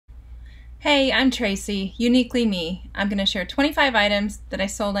Hey, I'm Tracy, uniquely me. I'm going to share 25 items that I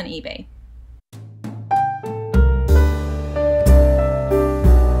sold on eBay.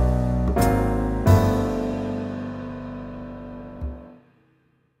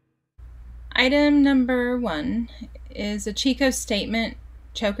 Item number 1 is a Chico's Statement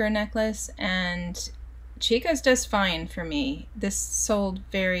choker necklace, and Chico's does fine for me. This sold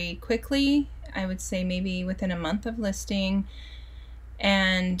very quickly, I would say maybe within a month of listing,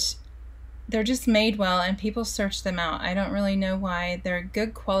 and they're just made well and people search them out. I don't really know why. They're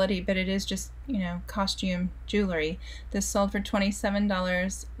good quality, but it is just, costume jewelry. This sold for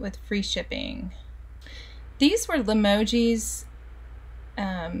 $27 with free shipping. These were Limoges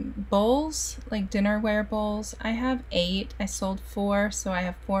bowls, like dinnerware bowls. I have 8. I sold 4, so I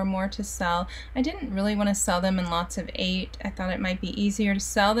have 4 more to sell. I didn't really want to sell them in lots of 8. I thought it might be easier to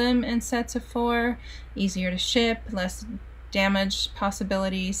sell them in sets of 4, easier to ship, less damage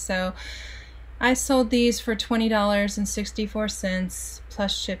possibilities. So I sold these for $20.64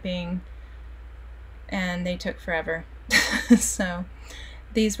 plus shipping, and they took forever. So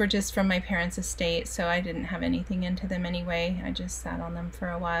these were just from my parents' estate, so I didn't have anything into them anyway. I just sat on them for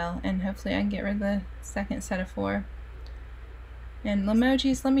a while, and hopefully I can get rid of the second set of 4. And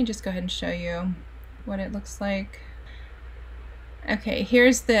Limoges, let me just go ahead and show you what it looks like. Okay,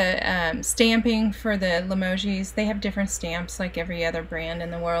 here's the stamping for the Limoges. They have different stamps like every other brand in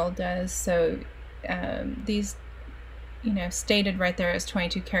the world does. So these, stated right there as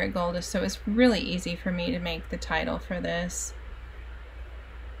 22 karat gold. So it's really easy for me to make the title for this.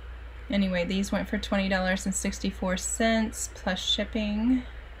 Anyway, these went for $20.64 plus shipping.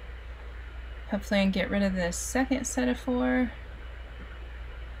 Hopefully I can get rid of the second set of 4.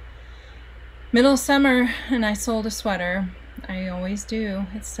 Middle of summer, and I sold a sweater. I always do.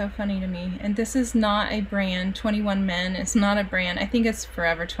 It's so funny to me. And this is not a brand. 21 Men. It's not a brand. I think it's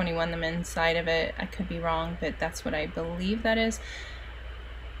Forever 21, the men's side of it. I could be wrong, but that's what I believe that is.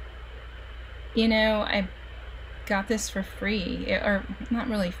 I got this for free. Or not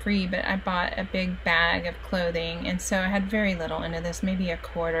really free, but I bought a big bag of clothing, and so I had very little into this, maybe a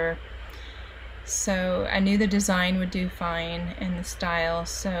quarter. So I knew the design would do fine and the style,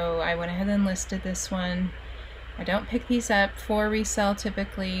 so I went ahead and listed this one. I don't pick these up for resell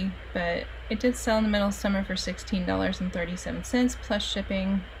typically, but it did sell in the middle of summer for $16.37 plus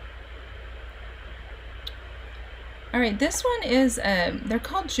shipping. Alright, this one is, they're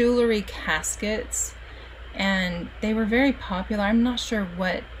called jewelry caskets, and they were very popular. I'm not sure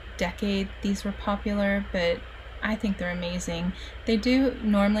what decade these were popular, but I think they're amazing. They do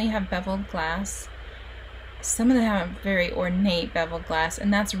normally have beveled glass. Some of them have very ornate beveled glass,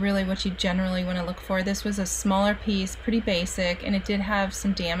 and that's really what you generally want to look for. This was a smaller piece, pretty basic, and it did have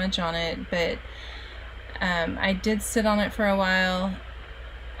some damage on it, but I did sit on it for a while.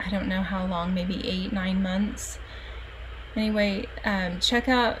 I don't know how long, maybe 8-9 months. Anyway, check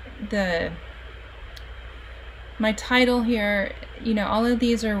out my title here. All of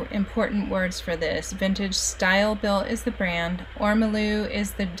these are important words for this. Vintage Style Built is the brand. Ormolu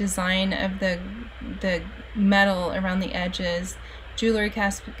is the design of the metal around the edges. Jewelry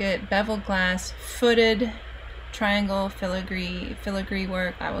casket, beveled glass, footed triangle filigree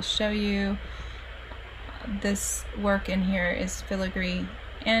work. I will show you. This work in here is filigree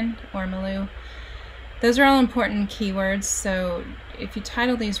and ormolu. Those are all important keywords, so if you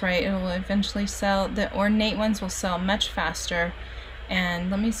title these right, it will eventually sell. The ornate ones will sell much faster. And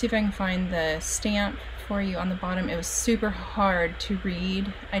let me see if I can find the stamp for you on the bottom. It was super hard to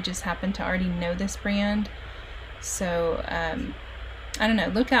read. I just happened to already know this brand. So, I don't know,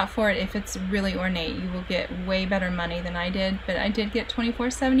 look out for it. If it's really ornate, you will get way better money than I did, but I did get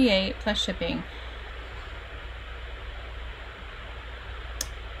 $24.78 plus shipping.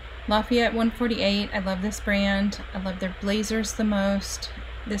 Lafayette 148, I love this brand. I love their blazers the most.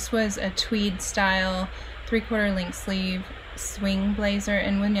 This was a tweed style 3/4 length sleeve swing blazer,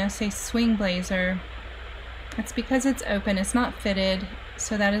 and when I say swing blazer, it's because it's open, it's not fitted,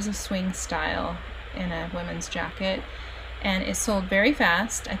 so that is a swing style in a women's jacket. And it sold very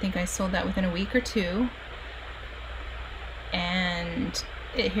fast. I think I sold that within a week or 2. And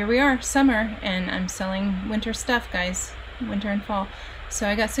here we are, summer, and I'm selling winter stuff, guys, winter and fall. So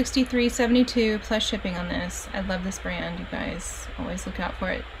I got $63.72 plus shipping on this. I love this brand, you guys. Always look out for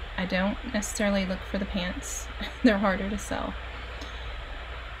it. I don't necessarily look for the pants. They're harder to sell.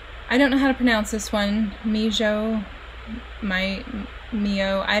 I don't know how to pronounce this one. Mio, I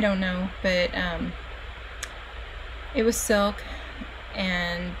don't know, but it was silk,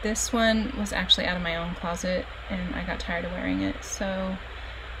 and this one was actually out of my own closet, and I got tired of wearing it, so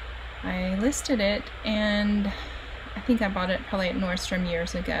I listed it, and I think I bought it probably at Nordstrom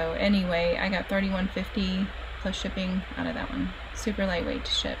years ago. Anyway, I got $31.50 plus shipping out of that one. Super lightweight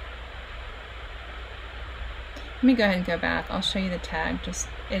to ship. Let me go ahead and go back. I'll show you the tag. Just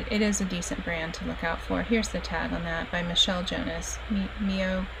it is a decent brand to look out for. Here's the tag on that by Michelle Jonas.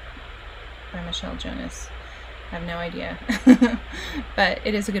 Mio by Michelle Jonas. I have no idea. But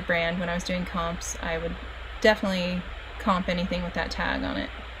it is a good brand. When I was doing comps, I would definitely comp anything with that tag on it.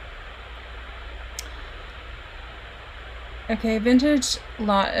 Okay, vintage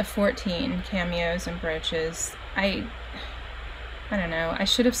lot of 14 cameos and brooches. I don't know. I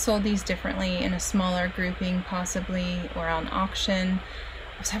should have sold these differently in a smaller grouping possibly, or on auction.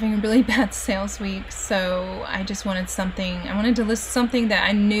 I was having a really bad sales week, so I just wanted something. I wanted to list something that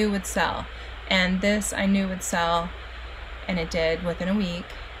I knew would sell. And this I knew would sell, and it did within a week.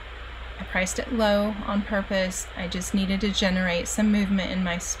 I priced it low on purpose. I just needed to generate some movement in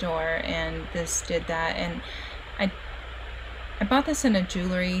my store, and this did that. And I bought this in a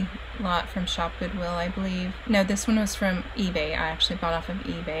jewelry lot from Shop Goodwill, I believe. No, this one was from eBay. I actually bought off of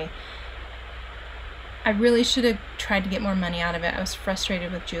eBay. I really should have tried to get more money out of it. I was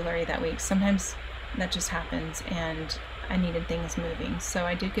frustrated with jewelry that week. Sometimes that just happens, and I needed things moving. So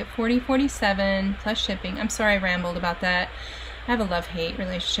I did get $40.47 plus shipping. I'm sorry I rambled about that. I have a love-hate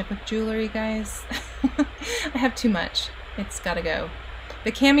relationship with jewelry, guys. I have too much. It's gotta go.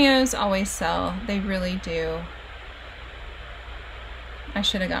 The cameos always sell. They really do. I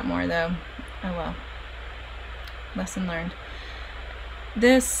should have got more though. Oh well. Lesson learned.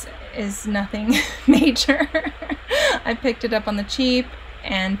 This is nothing major. I picked it up on the cheap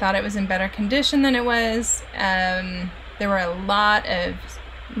and thought it was in better condition than it was. There were a lot of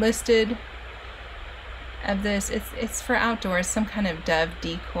listed of this. It's for outdoors, some kind of dove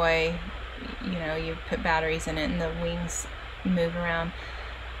decoy. You know, you put batteries in it and the wings move around.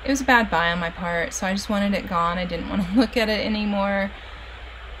 It was a bad buy on my part, so I just wanted it gone. I didn't want to look at it anymore.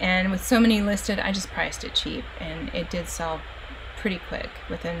 And with so many listed, I just priced it cheap, and it did sell pretty quick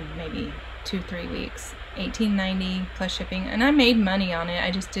within maybe 2-3 weeks. $18.90 plus shipping, and I made money on it. I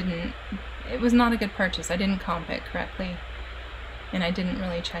just didn't. It was not a good purchase. I didn't comp it correctly, and I didn't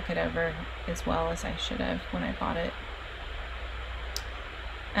really check it over as well as I should have when I bought it.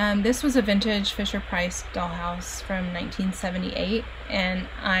 This was a vintage Fisher-Price dollhouse from 1978, and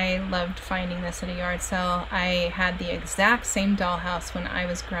I loved finding this at a yard sale. I had the exact same dollhouse when I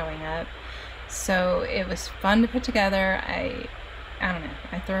was growing up, so it was fun to put together. I don't know,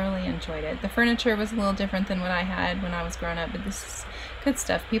 I thoroughly enjoyed it. The furniture was a little different than what I had when I was growing up, but this is good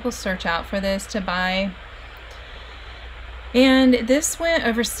stuff. People search out for this to buy. And this went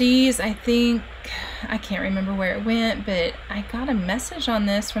overseas, I think. I can't remember where it went, but I got a message on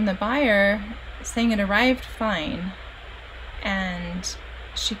this from the buyer saying it arrived fine, and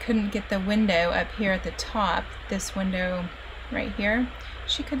she couldn't get the window up here at the top, this window right here.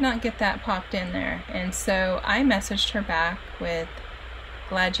 She could not get that popped in there, and so I messaged her back with,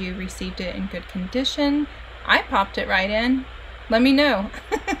 glad you received it in good condition. I popped it right in. Let me know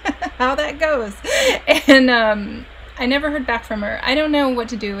how that goes. And I never heard back from her. I don't know what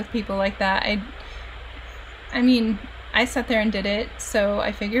to do with people like that. I mean, I sat there and did it, so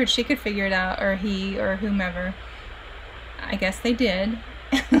I figured she could figure it out, or he, or whomever. I guess they did.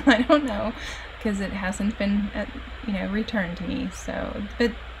 I don't know, because it hasn't been, returned to me. So,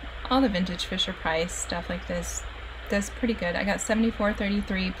 but all the vintage Fisher-Price stuff like this does pretty good. I got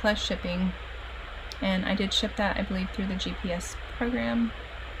 $74.33 plus shipping, and I did ship that, I believe, through the GPS program.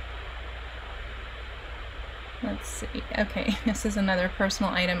 Let's see. Okay, this is another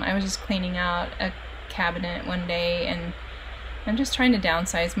personal item. I was just cleaning out a cabinet one day, and I'm just trying to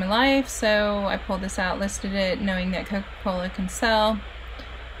downsize my life, so I pulled this out, listed it, knowing that Coca-Cola can sell.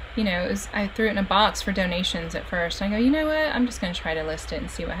 You know, I threw it in a box for donations at first. I go, you know what, I'm just going to try to list it and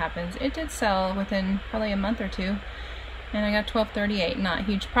see what happens. It did sell within probably a month or two, and I got $12.38. Not a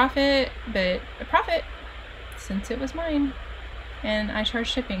huge profit, but a profit since it was mine. And I charge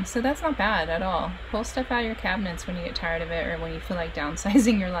shipping, so that's not bad at all. Pull stuff out of your cabinets when you get tired of it, or when you feel like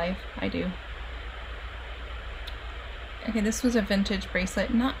downsizing your life. I do. Okay, this was a vintage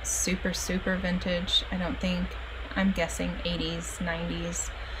bracelet. Not super vintage, I don't think. I'm guessing 80s, 90s.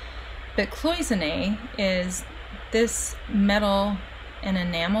 But cloisonne is this metal and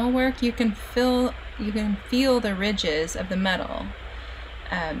enamel work. You can feel the ridges of the metal.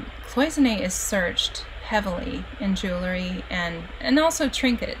 Cloisonne is searched heavily in jewelry and also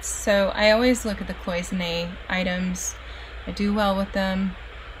trinkets. So I always look at the cloisonne items. I do well with them.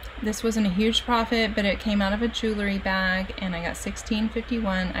 This wasn't a huge profit, but it came out of a jewelry bag, and I got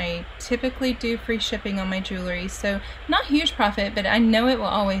 $16.51. I typically do free shipping on my jewelry, so not huge profit, but I know it will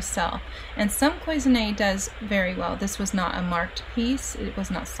always sell. And some cloisonne does very well. This was not a marked piece. It was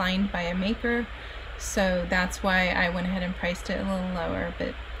not signed by a maker, so that's why I went ahead and priced it a little lower,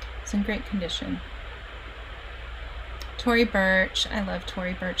 but it's in great condition. Tory Burch. I love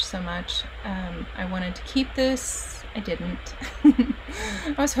Tory Burch so much. I wanted to keep this. I didn't.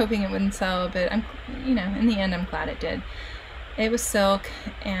 I was hoping it wouldn't sell, but in the end, I'm glad it did. It was silk,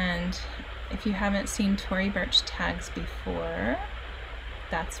 and if you haven't seen Tory Burch tags before,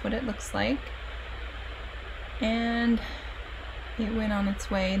 that's what it looks like. And it went on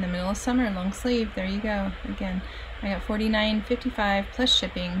its way in the middle of summer, long sleeve. There you go. Again, I got $49.55 plus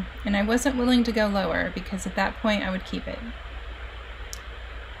shipping, and I wasn't willing to go lower because at that point I would keep it.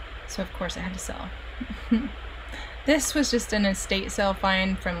 So of course I had to sell. This was just an estate sale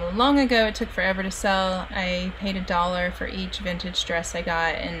find from long ago. It took forever to sell. I paid $1 for each vintage dress I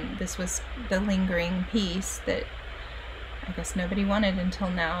got, and this was the lingering piece that I guess nobody wanted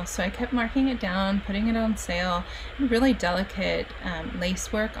until now. So I kept marking it down, putting it on sale. Really delicate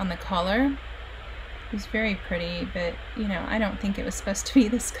lace work on the collar. It was very pretty, but I don't think it was supposed to be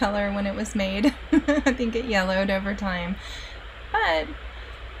this color when it was made. I think it yellowed over time. But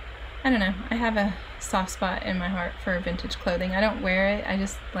I don't know, I have a soft spot in my heart for vintage clothing. I don't wear it, I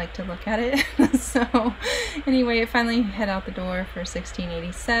just like to look at it. So anyway, it finally head out the door for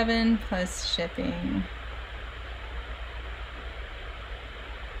 $16.87 plus shipping.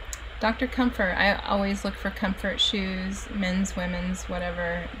 Dr. Comfort. I always look for comfort shoes, men's, women's,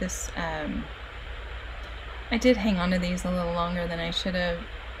 whatever. This I did hang on to these a little longer than I should have,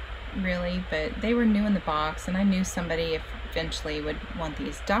 really, but they were new in the box, and I knew somebody eventually would want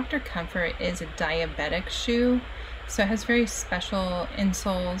these. Dr. Comfort is a diabetic shoe, so it has very special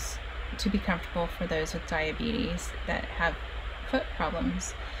insoles to be comfortable for those with diabetes that have foot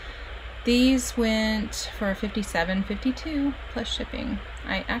problems. These went for $57.52 plus shipping.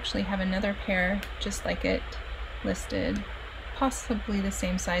 I actually have another pair just like it listed, possibly the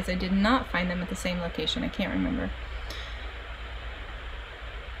same size. I did not find them at the same location. I can't remember.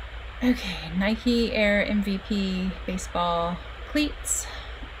 Okay, Nike Air MVP baseball cleats.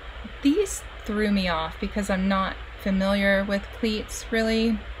 These threw me off because I'm not familiar with cleats,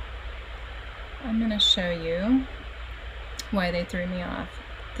 really. I'm going to show you why they threw me off.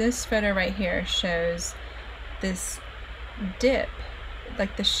 This photo right here shows this dip,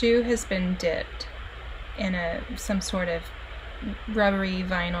 like the shoe has been dipped in some sort of rubbery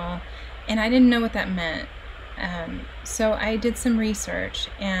vinyl, and I didn't know what that meant. So I did some research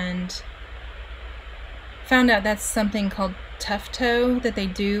and found out that's something called tough toe that they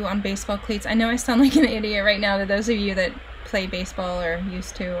do on baseball cleats. I know I sound like an idiot right now to those of you that play baseball or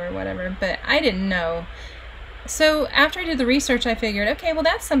used to or whatever, but I didn't know. So after I did the research, I figured, okay, well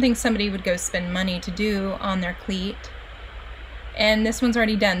that's something somebody would go spend money to do on their cleat. And this one's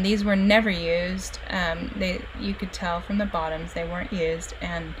already done. These were never used. You could tell from the bottoms they weren't used,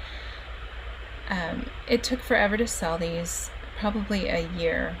 and it took forever to sell these, probably a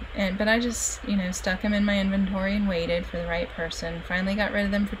year. But I just, stuck them in my inventory and waited for the right person. Finally got rid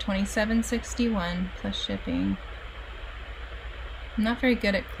of them for $27.61 plus shipping. I'm not very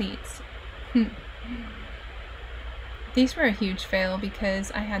good at cleats. These were a huge fail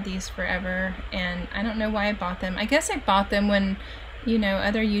because I had these forever, and I don't know why I bought them. I guess I bought them when,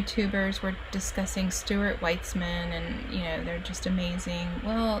 other YouTubers were discussing Stuart Weitzman, and, they're just amazing.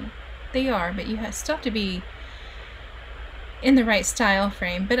 Well, they are, but you still have to be in the right style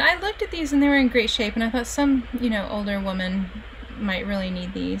frame. But I looked at these and they were in great shape, and I thought some, older woman might really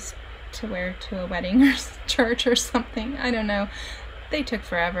need these to wear to a wedding or church or something. I don't know. They took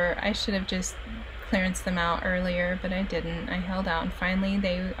forever. I should have just clearance them out earlier, but I didn't. I held out, and finally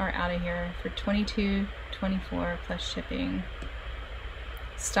they are out of here for $22.24 plus shipping.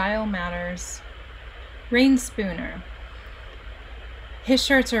 Style matters. Rain Spooner. His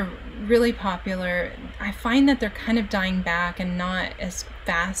shirts are really popular. I find that they're kind of dying back and not as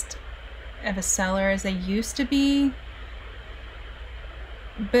fast of a seller as they used to be.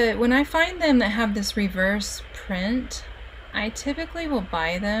 But when I find them that have this reverse print, I typically will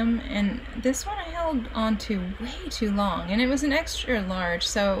buy them, and this one I held on to way too long, and it was an extra large,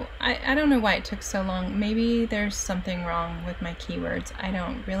 so I don't know why it took so long. Maybe there's something wrong with my keywords. I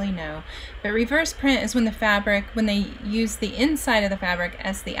don't really know. But reverse print is when they use the inside of the fabric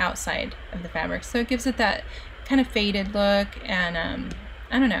as the outside of the fabric, so it gives it that kind of faded look, and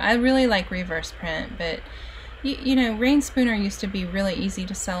I don't know. I really like reverse print, but You know, Rain Spooner used to be really easy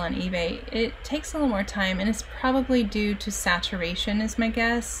to sell on eBay. It takes a little more time, and it's probably due to saturation is my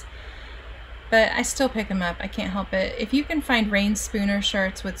guess. But I still pick them up. I can't help it. If you can find Rain Spooner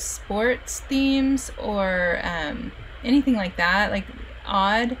shirts with sports themes or anything like that, like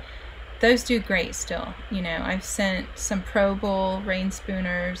odd, those do great still. You know, I've sent some Pro Bowl Rain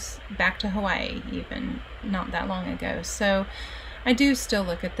Spooners back to Hawaii even not that long ago. So I do still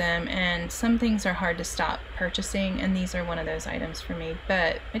look at them, and some things are hard to stop purchasing, and these are one of those items for me.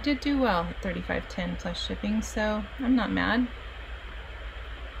 But I did do well at $35.10 plus shipping, so I'm not mad.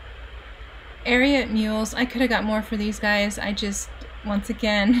 Ariat mules, I could have got more for these guys. I just, once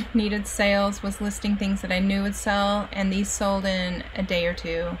again, needed sales, was listing things that I knew would sell, and these sold in a day or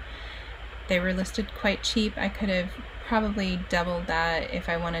two. They were listed quite cheap. I could have probably doubled that if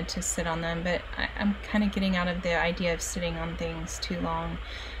I wanted to sit on them, but I'm kind of getting out of the idea of sitting on things too long.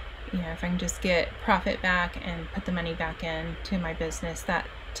 You know, if I can just get profit back and put the money back into my business, that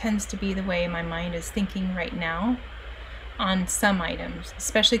tends to be the way my mind is thinking right now on some items,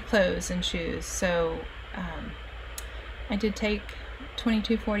 especially clothes and shoes. So I did take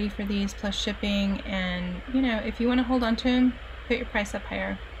 $22.40 for these plus shipping, and you know, if you want to hold on to them, put your price up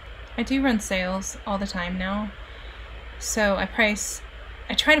higher. I do run sales all the time now, so I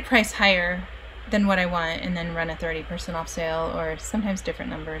try to price higher than what I want and then run a 30% off sale, or sometimes different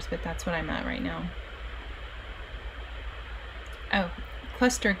numbers, but that's what I'm at right now. Oh,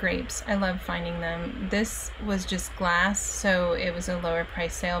 cluster grapes. I love finding them. This was just glass, so it was a lower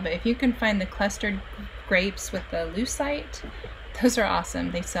price sale, but if you can find the clustered grapes with the lucite, those are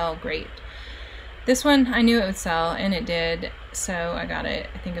awesome. They sell great. This one, I knew it would sell, and it did, so I got it.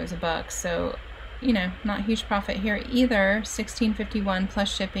 I think it was $1, so, you know, not huge profit here either. $16.51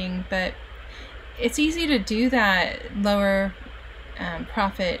 plus shipping, but it's easy to do that lower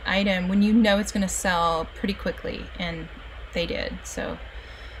profit item when you know it's going to sell pretty quickly, and they did, so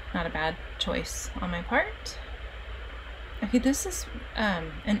not a bad choice on my part. Okay, this is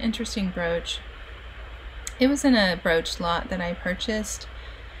an interesting brooch. It was in a brooch lot that I purchased,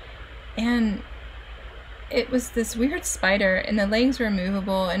 and it was this weird spider, and the legs were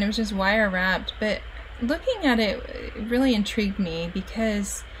movable, and it was just wire wrapped, but looking at it, it really intrigued me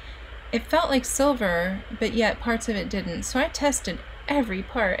because it felt like silver, but yet parts of it didn't. So I tested every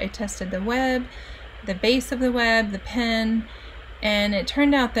part. I tested the web, the base of the web, the pin, and it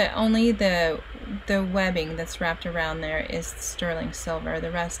turned out that only the webbing that's wrapped around there is sterling silver. The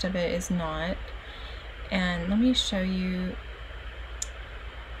rest of it is not. And let me show you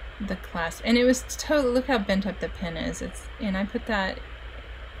the clasp, and it was totally, look how bent up the pin is. And I put that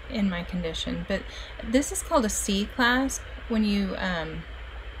in my condition, but this is called a C clasp. When you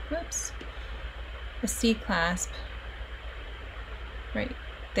whoops, a C clasp right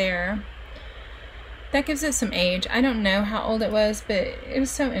there, that gives it some age. I don't know how old it was, but it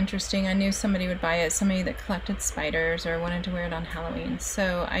was so interesting. I knew somebody would buy it, somebody that collected spiders or wanted to wear it on Halloween,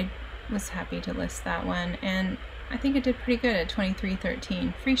 so I was happy to list that one, and I think it did pretty good at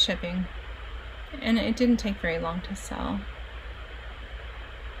 $23.13, free shipping, and it didn't take very long to sell.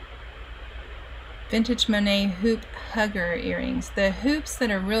 Vintage Monet hoop hugger earrings. The hoops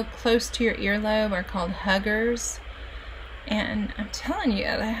that are real close to your earlobe are called huggers, and I'm telling you,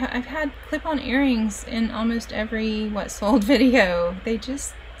 I've had clip-on earrings in almost every What Sold video. They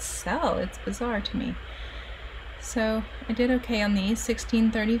just sell. It's bizarre to me. So I did okay on these.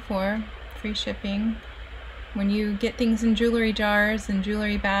 $16.34, free shipping. When you get things in jewelry jars and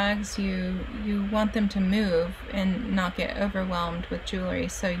jewelry bags, you want them to move and not get overwhelmed with jewelry,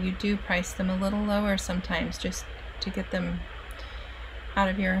 so you do price them a little lower sometimes just to get them out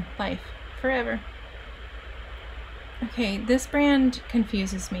of your life forever. Okay, this brand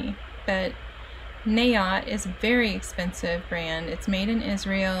confuses me, but Nayot is a very expensive brand. It's made in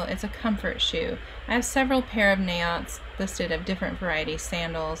Israel. It's a comfort shoe. I have several pair of Nayots listed of different varieties,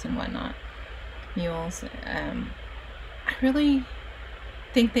 sandals and whatnot. Mules. I really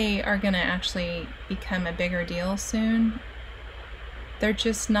think they are going to actually become a bigger deal soon. They're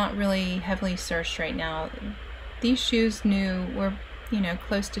just not really heavily searched right now. These shoes new were, you know,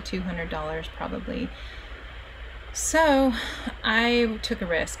 close to $200 probably. So I took a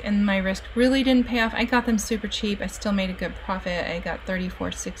risk, and my risk really didn't pay off. I got them super cheap. I still made a good profit. I got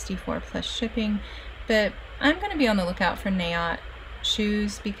 $34.64 plus shipping, but I'm going to be on the lookout for Nayot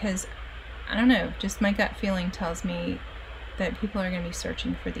shoes because I don't know, just my gut feeling tells me that people are going to be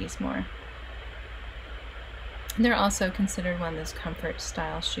searching for these more. They're also considered one of those comfort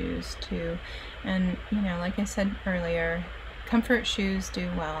style shoes too, and you know, like I said earlier, comfort shoes do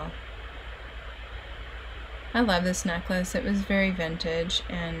well. I love this necklace. It was very vintage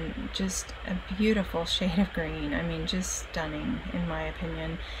and just a beautiful shade of green. I mean, just stunning in my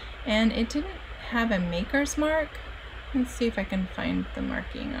opinion. And it didn't have a maker's mark. Let's see if I can find the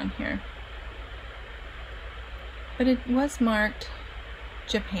marking on here. But it was marked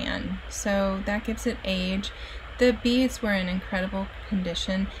Japan, so that gives it age. The beads were in incredible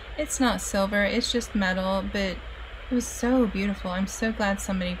condition. It's not silver, it's just metal, but it was so beautiful. I'm so glad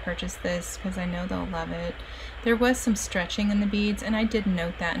somebody purchased this because I know they'll love it. There was some stretching in the beads, and I did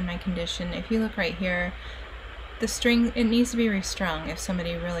note that in my condition. If you look right here, the string, it needs to be restrung if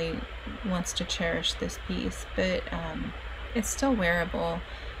somebody really wants to cherish this piece, but it's still wearable.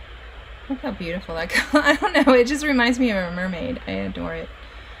 Look how beautiful that goes. I don't know, it just reminds me of a mermaid. I adore it.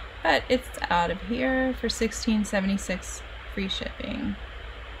 But it's out of here for $16.76 free shipping.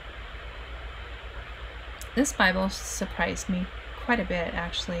 This Bible surprised me quite a bit,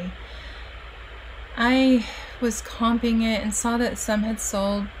 actually. I was comping it and saw that some had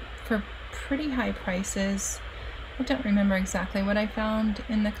sold for pretty high prices. I don't remember exactly what I found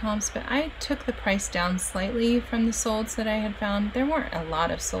in the comps, but I took the price down slightly from the solds that I had found. There weren't a lot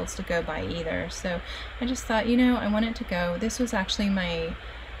of solds to go by either, so I just thought, you know, I want it to go. This was actually my,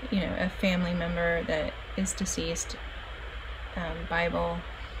 you know, a family member that is deceased Bible,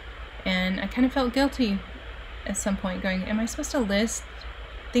 and I kind of felt guilty at some point going, am I supposed to list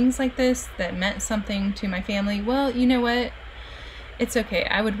things like this that meant something to my family? Well, you know what? It's okay.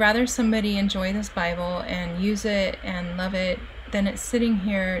 I would rather somebody enjoy this Bible and use it and love it than it's sitting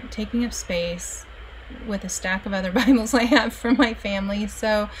here taking up space with a stack of other Bibles I have for my family.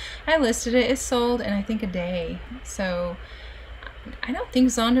 So I listed it. It sold in I think a day. So I don't think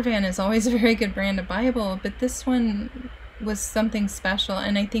Zondervan is always a very good brand of Bible, but this one was something special,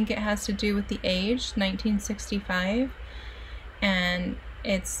 and I think it has to do with the age, 1965, and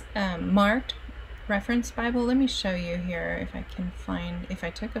it's marked reference Bible. Let me show you here if I can find, if I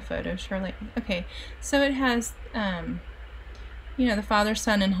took a photo, surely. Okay, so it has, you know, the Father,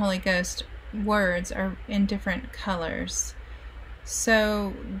 Son, and Holy Ghost words are in different colors.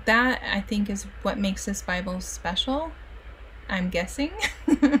 So that, I think, is what makes this Bible special, I'm guessing.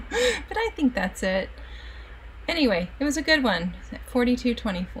 But I think that's it. Anyway, it was a good one,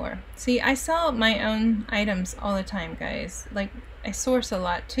 $42.24. See, I sell my own items all the time, guys. Like, I source a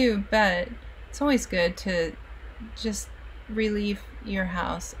lot too, but it's always good to just relieve your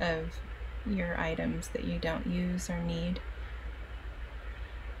house of your items that you don't use or need.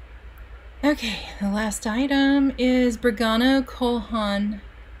 Okay, the last item is Brigano Cole Haan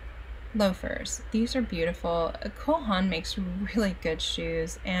loafers. These are beautiful. Cole Haan makes really good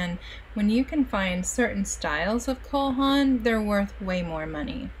shoes, and when you can find certain styles of Cole Haan, they're worth way more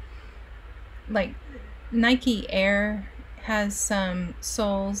money. Like Nike Air has some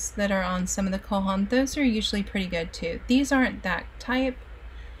soles that are on some of the Cole Haan. Those are usually pretty good too. These aren't that type,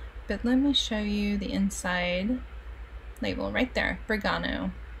 but let me show you the inside label right there,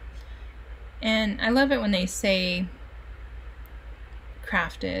 Brigano. And I love it when they say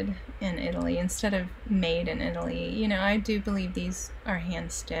crafted in Italy instead of made in Italy. You know, I do believe these are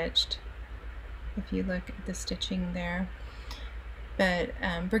hand stitched if you look at the stitching there. But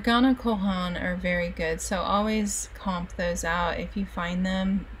Brigano Cole Haan are very good, so always comp those out if you find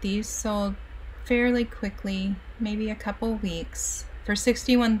them. These sold fairly quickly, maybe a couple weeks, for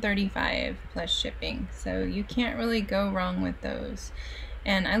 $61.35 plus shipping, so you can't really go wrong with those.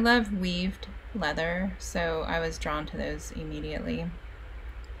 And I love weaved leather, so I was drawn to those immediately.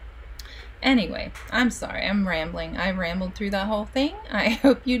 Anyway, I'm sorry, I'm rambling. I rambled through that whole thing. I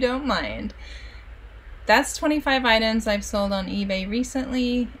hope you don't mind. That's 25 items I've sold on eBay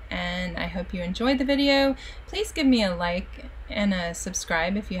recently, and I hope you enjoyed the video. Please give me a like and a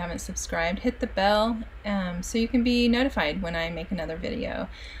subscribe if you haven't subscribed. Hit the bell so you can be notified when I make another video.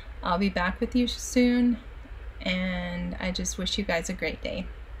 I'll be back with you soon, and I just wish you guys a great day.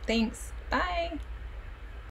 Thanks. Bye.